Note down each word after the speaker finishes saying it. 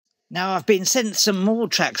Now, I've been sent some more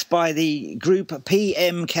tracks by the group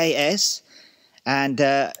Pmks, and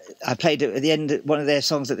I played at the end one of their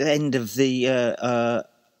songs at the end of the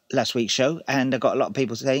last week's show, and I got a lot of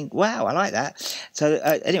people saying, "Wow, I like that." So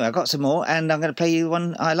anyway, I got some more, and I'm going to play you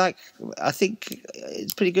one I like. I think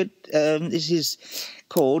it's pretty good. This is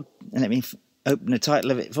called, and let me open the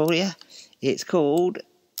title of it for you. It's called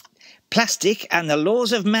 "Plastic and the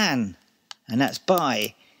Laws of Man," and that's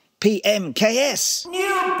by Pmks. New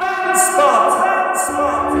band spot.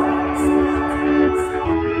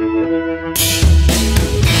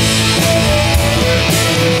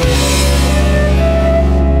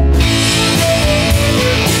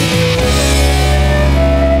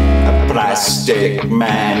 Plastic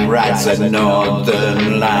man rides a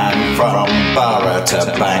northern line from borough to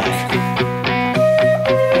bank.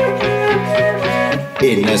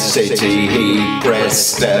 In the city he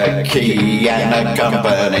pressed a key and the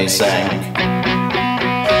company sank.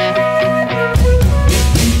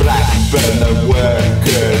 Blackburn the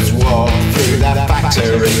workers walked through the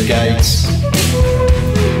factory gates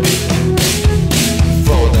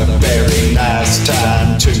for the very last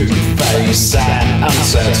time to face an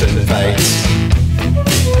uncertain fate.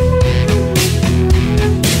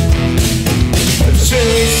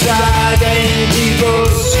 Suicide and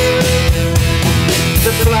divorce.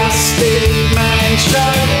 The plastic man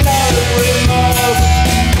showed no remorse.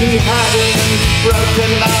 He hadn't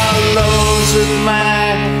broken our laws of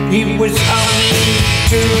man. He was only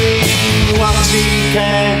doing what he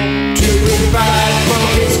can to provide for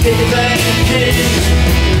his kids and kin.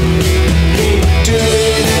 He'd do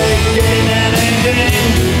it again and again.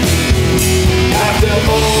 After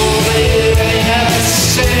all, it ain't a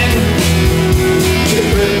sin to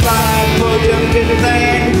provide for your kids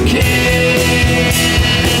and kin.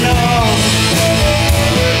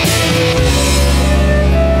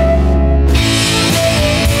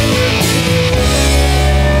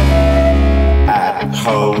 At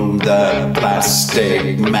home the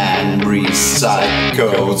plastic man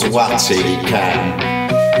recycles what he can.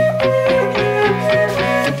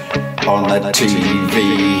 On the TV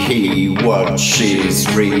he watches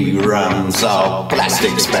reruns of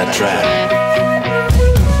Plastic Spectrum,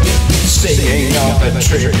 singing of a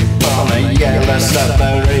trip on a yellow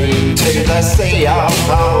submarine to the sea of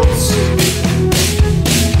holes,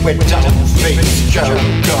 where dolphins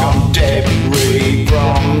choke on debris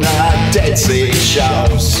from the Dead Sea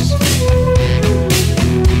shows.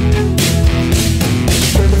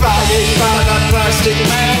 Provided by the plastic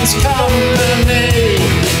man's company,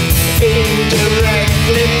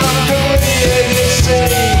 indirectly from Korea, you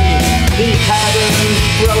see. He hadn't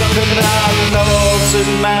broken our laws of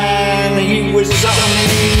man. He was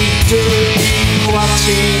only doing what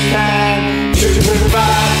he can to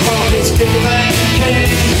provide for his king and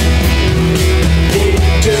king. He'd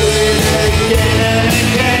do it again and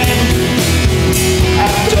again.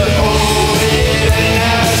 After all, it ain't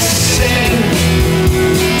a sin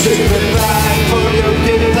to provide for your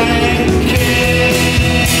king and king.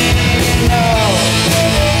 No.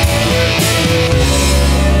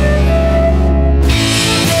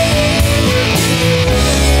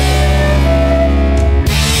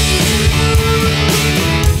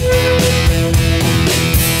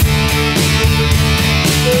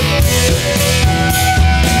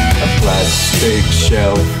 Plastic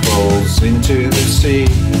shell falls into the sea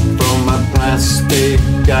from a plastic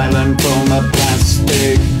island, from a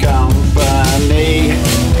plastic company.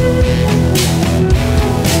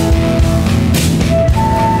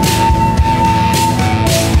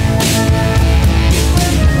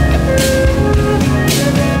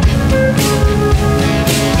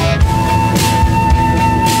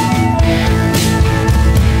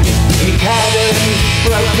 He hadn't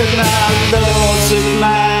broken our laws of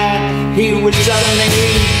man. He was only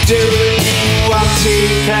doing what he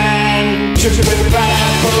can to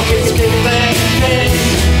provide for his king and king.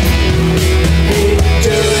 He'd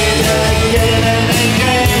do it again and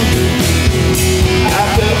again.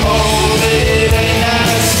 After all, it ain't a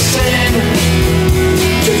sin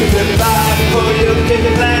to provide for your king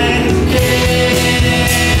and king.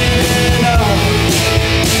 No.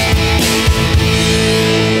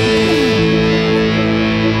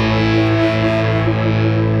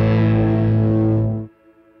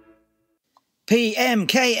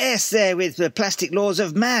 Pmks there with the Plastic Laws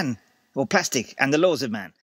of Man, or Plastic and the Laws of Man.